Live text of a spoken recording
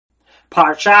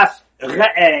Parshas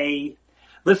Re'eh.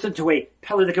 Listen to a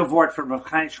Peledic word from Rav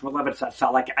Chaim Shmulevitz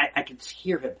Zatzal. Like I can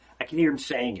hear him. I can hear him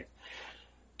saying it.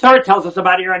 Torah tells us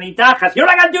about Irani Dachas. You're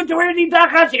not going to do to Irani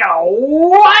Dachas. You got to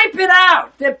wipe it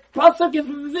out. The pasuk is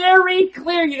very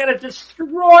clear. You got to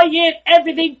destroy it.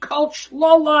 Everything. Kol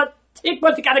shlola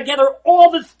tikvos. You got to gather all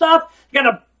the stuff. You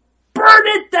got to burn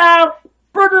it down.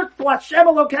 Burn it. Lashem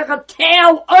Elokecha.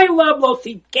 Tel olam lo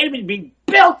si. Can't even be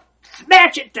built.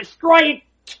 Smash it. Destroy it.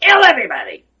 Kill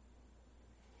everybody.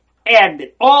 And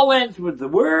it all ends with the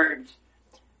words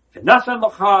V'nasan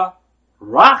l'cha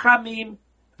rachamim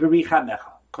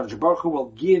v'richamecha. Kodesh Baruch Hu will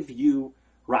give you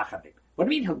rachamim. What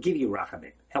do you mean he'll give you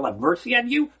rachamim? He'll have mercy on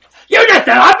you? You just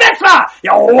did a mitzvah!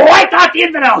 You wiped out the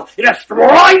infidels! You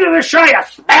destroyed the Rishon! You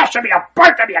smashed them! You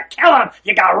burnt them! You killed them!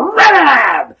 You got rid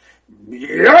of them!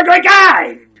 You're a great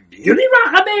guy! You need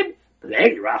rachamim? They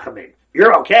need rachamim.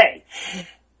 You're okay.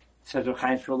 Says Rav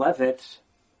Chaim Shmulevitz,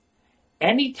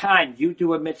 anytime you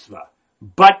do a mitzvah,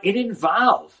 but it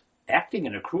involves acting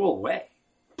in a cruel way,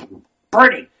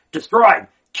 burning, destroying,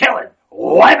 killing,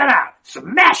 wiping out,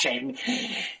 smashing,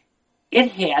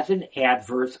 it has an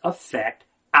adverse effect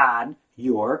on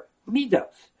your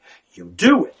midos. You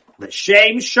do it.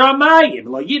 L'shem shamayim,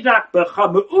 lo yidak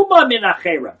b'cha me'uma min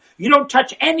acherem. You don't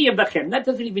touch any of the chem. That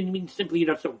doesn't even mean simply you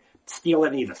don't steal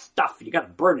any of the stuff. You got to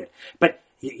burn it. But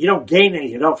you don't gain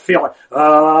anything. You don't feel it.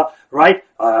 Right?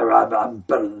 I'm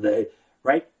better than they.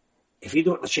 Right? If you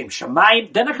do it l'shem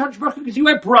shamayim, then HaKadosh Baruch Hu gives you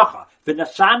a bracha.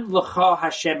 V'nasan l'cha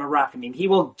Hashem rachamim. He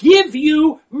will give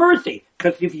you mercy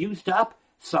because you've used up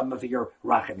some of your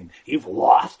rachamim. You've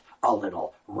lost a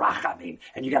little rachamim,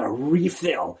 and you got to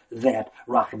refill that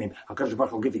rachamim. HaKadosh Baruch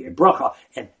Hu will give you a bracha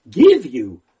and give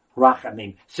you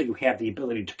rachamim, so you have the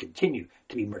ability to continue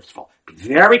to be merciful. Be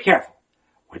very careful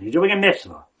when you're doing a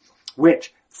mitzvah,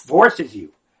 which forces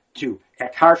you to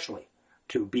act harshly,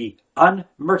 to be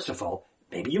unmerciful.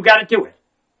 Maybe you got to do it,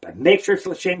 but make sure it's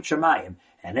l'shem shamayim,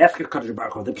 and ask HaKadosh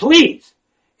Baruch Hu that please,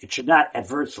 it should not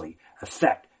adversely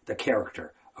affect the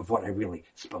character of what I'm really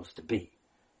supposed to be.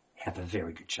 Have a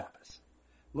very good Shabbos.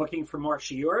 Looking for more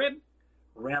shiurim?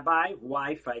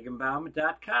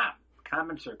 RabbiYFeigenbaum.com.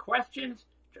 Comments or questions?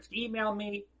 Just email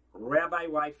me,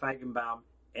 RabbiYFeigenbaum@gmail.com.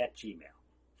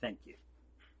 Thank you.